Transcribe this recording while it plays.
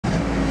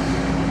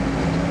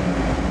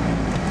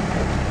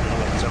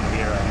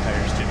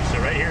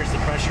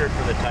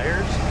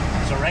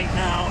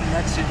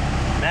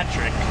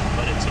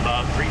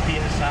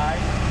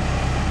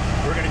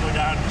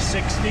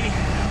60.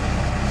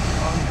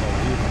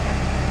 Unbelievable.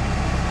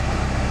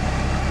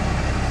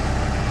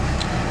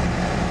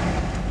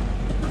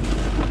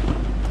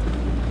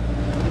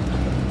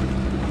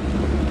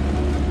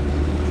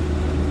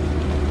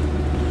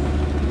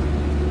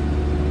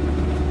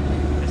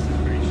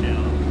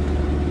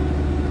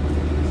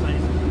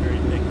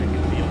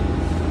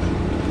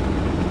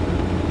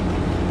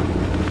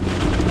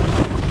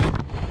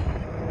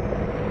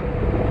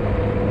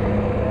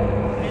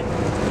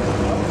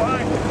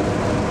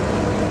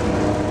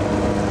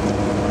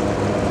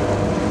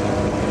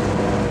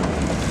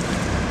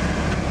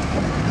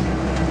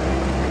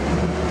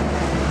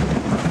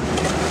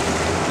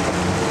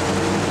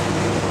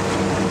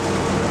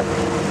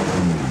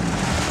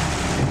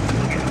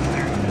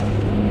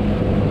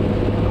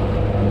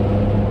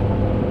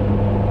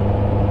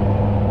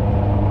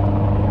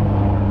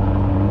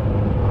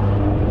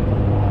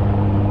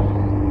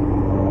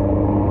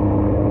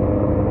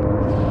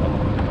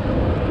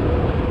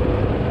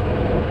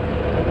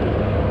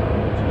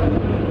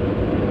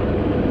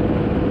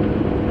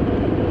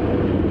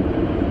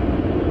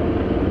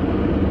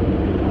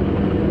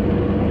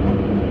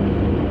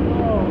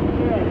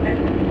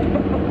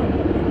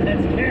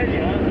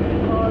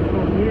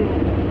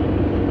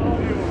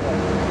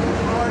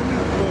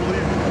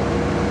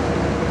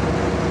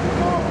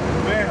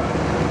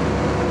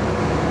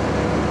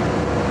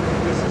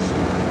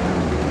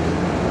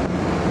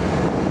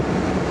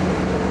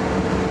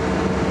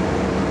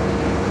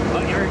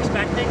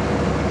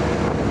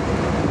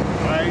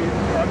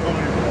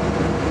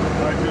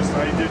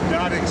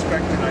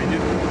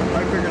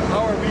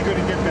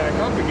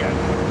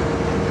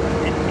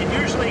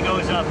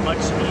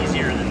 Much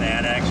easier than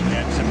that, actually.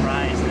 I'm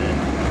surprised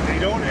that they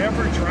don't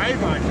ever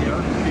drive on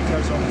here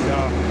because of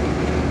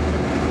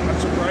I'm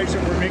surprised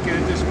that we're making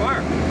it this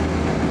far,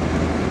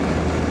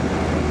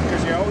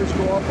 because they always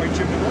go up by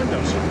chipping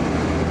windows.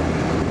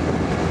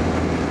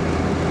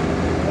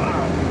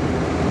 Wow.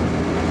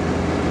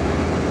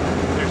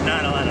 There's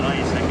not a lot of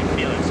ice. I can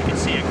feel it. So you can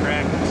see a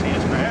crack. See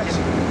it's cracking. Yes.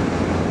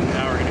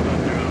 Now we're going to go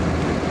through.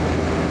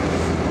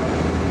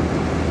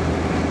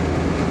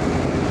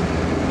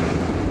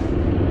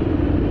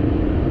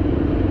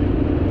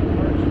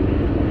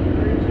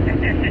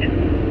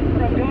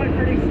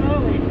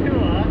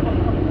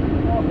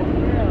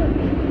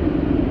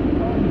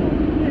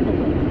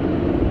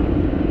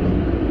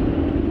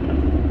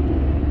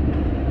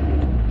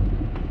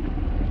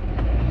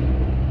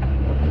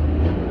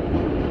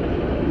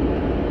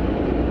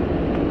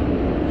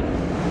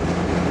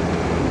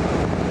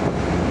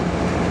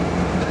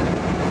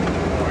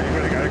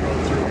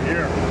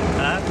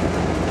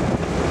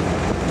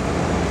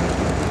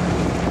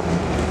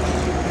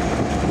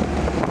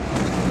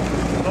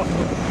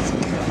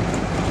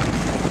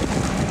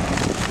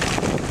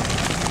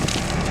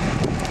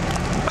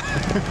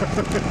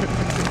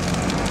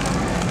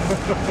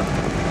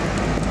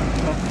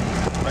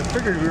 I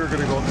figured we were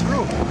going to go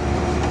through.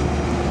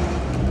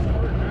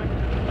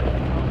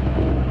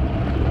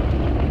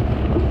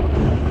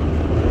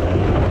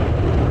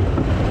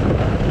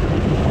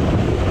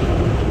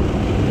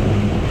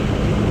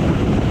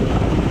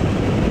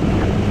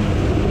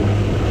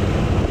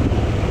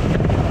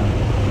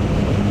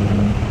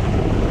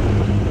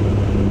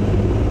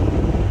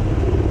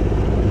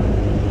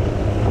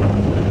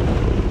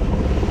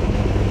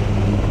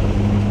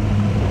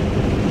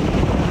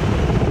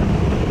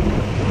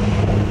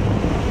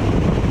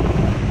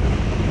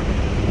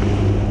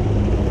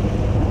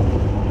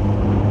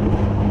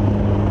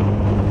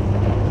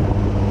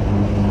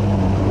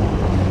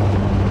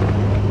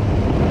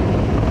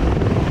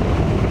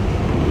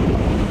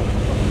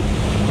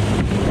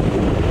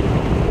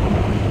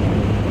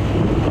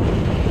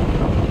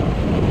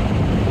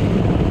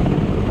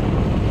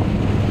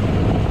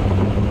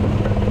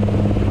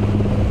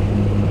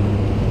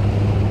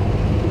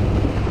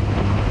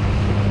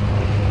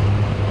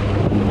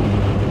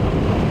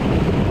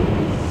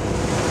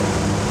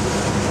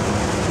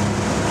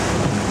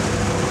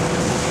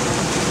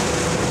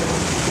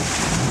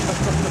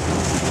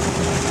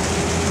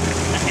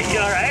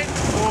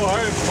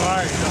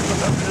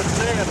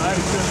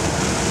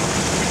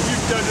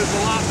 You've done this a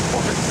lot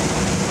more. I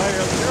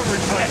have never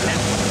done it.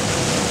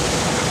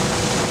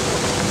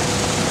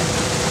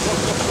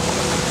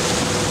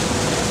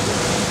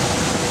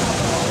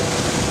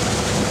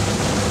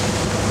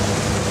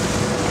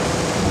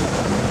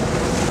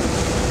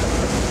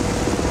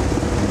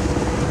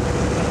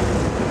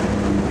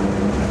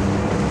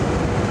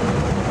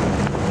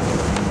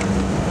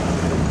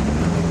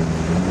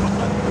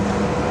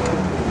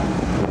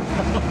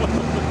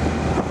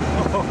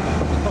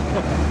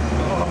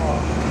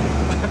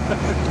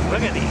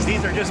 Look at these.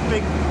 These are just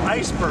big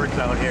icebergs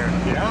out here.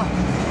 Yeah.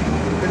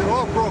 It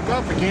all broke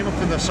up. It came up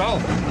from the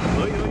south.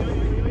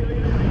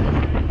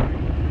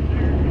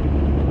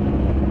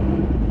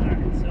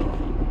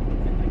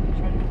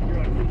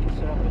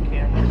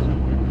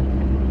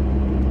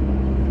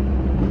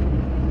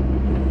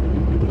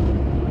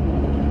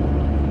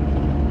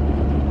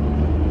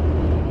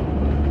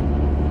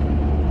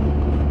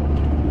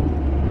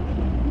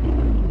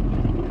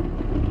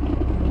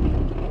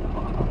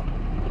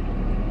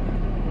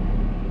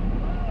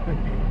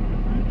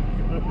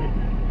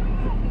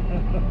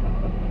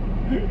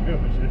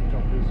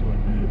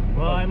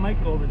 I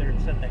might go over there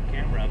and set that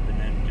camera up and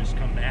then just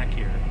come back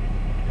here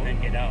and then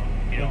get out,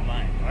 if you don't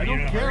mind. I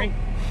don't care. Hurry?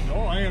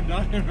 No, I am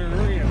not in a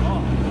hurry at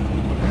all.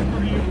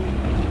 Whatever you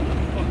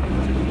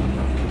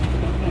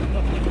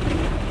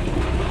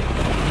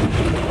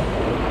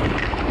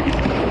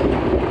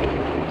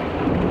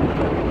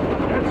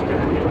That's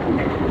good.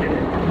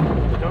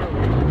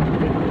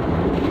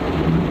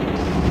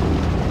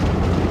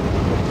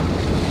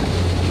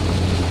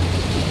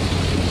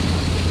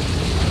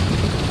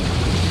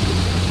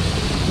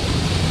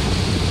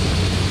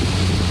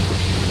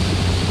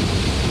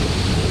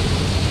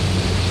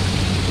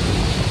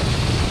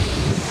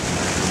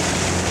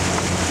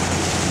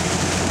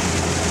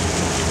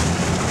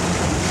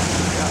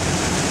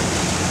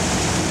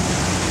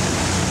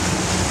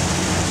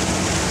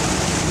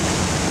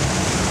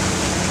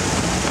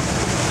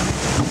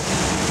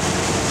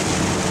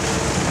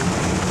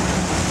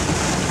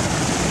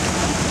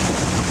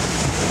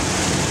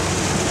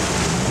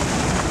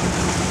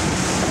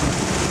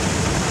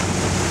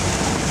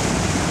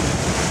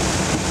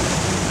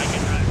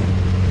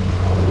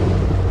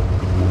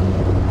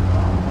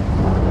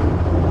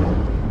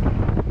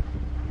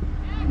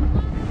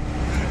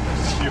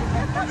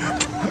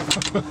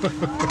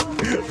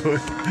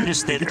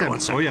 Just stay there 1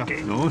 second. Oh yeah,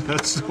 okay. no,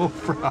 that's no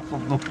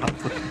problem. No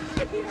problem.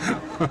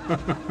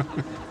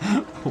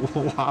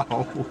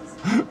 Wow.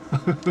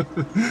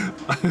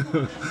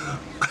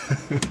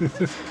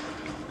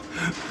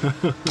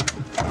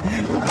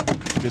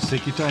 Just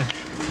take your time.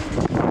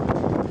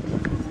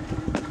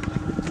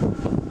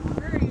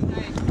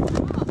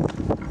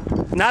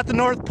 Not the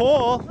North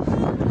Pole.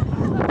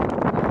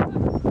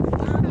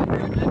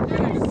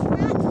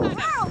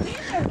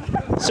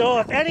 So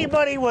if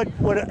anybody would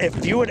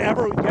if you would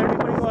ever get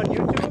anybody on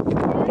YouTube,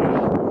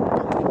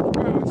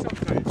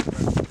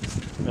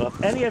 well,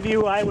 if any of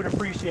you, I would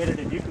appreciate it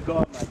if you could go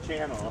on my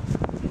channel.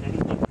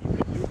 Anything you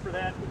could do for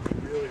that would be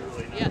really,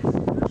 really nice. Yes, for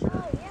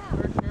sure.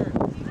 For sure.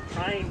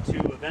 Trying to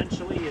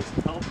eventually is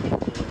help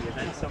people in the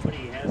event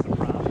somebody has a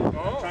problem.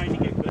 I'm trying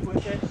to get good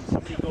with it.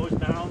 Somebody goes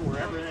down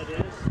wherever it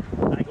is,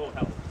 I go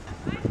help.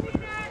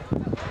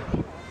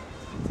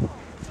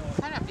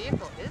 What kind of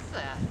vehicle is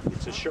that?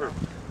 It's a Sherp.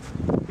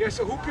 Yeah,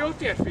 so who built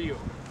that for you?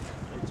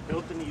 It's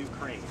built in the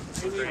Ukraine.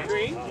 In the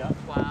Ukraine? Yep.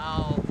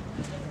 Wow.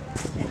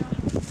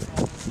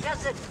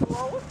 Does it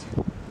float?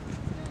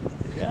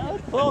 Yeah,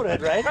 it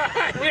floated, right? I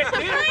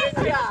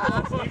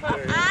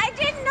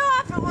didn't know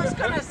if it was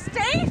going to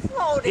stay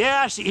floating.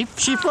 Yeah, she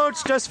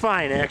floats just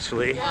fine,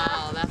 actually.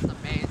 Wow, that's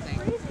amazing.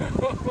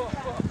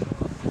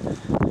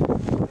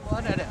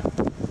 What an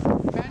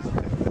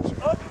adventure.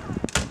 Oh,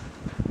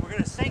 we're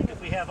going to sink if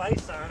we have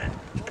ice on it.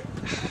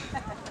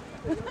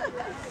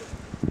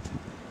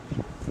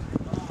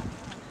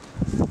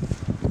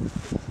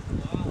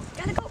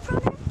 Gotta go from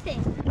that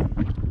thing.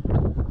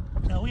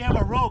 Now we have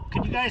a rope.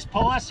 Can you guys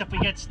pull us if we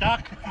get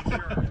stuck?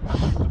 Sure.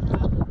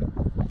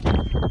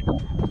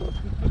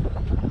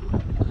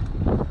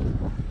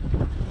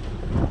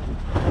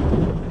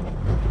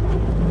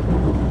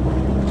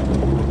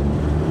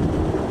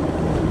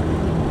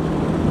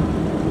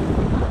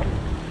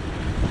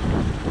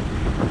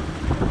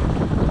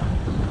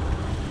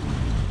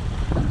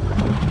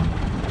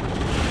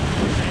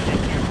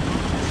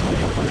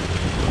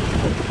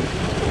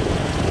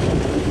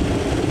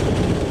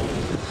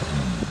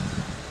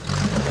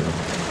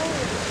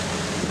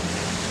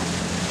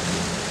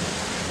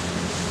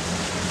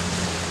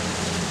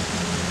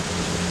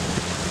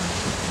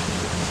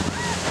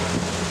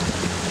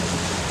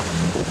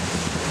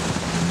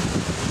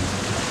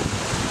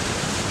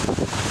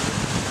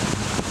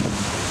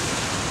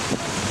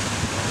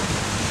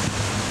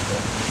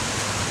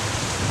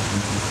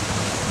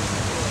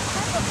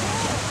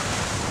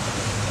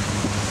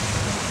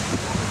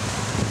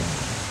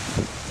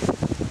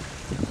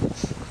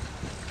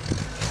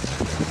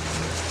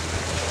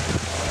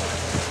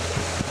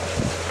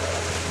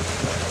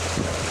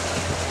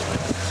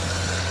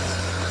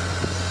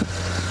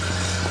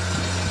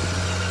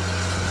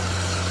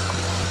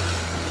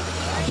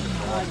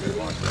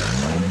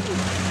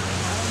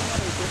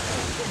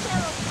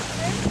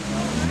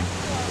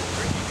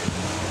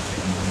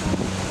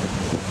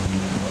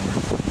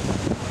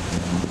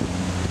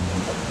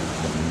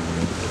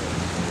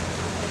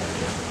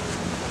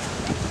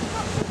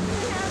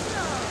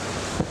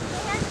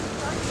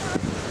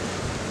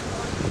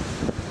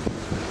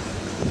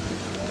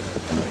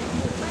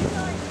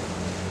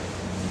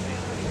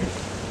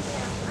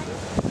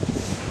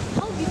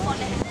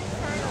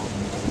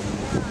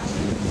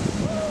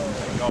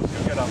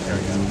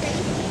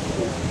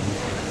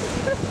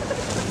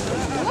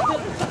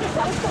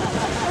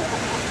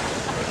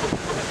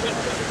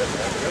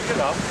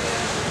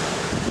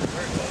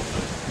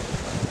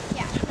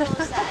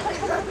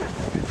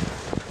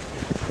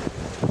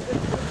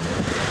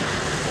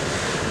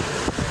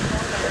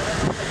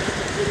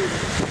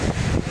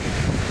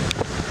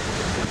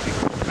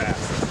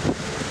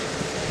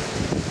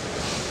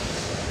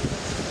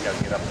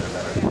 Gotta get up there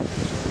better.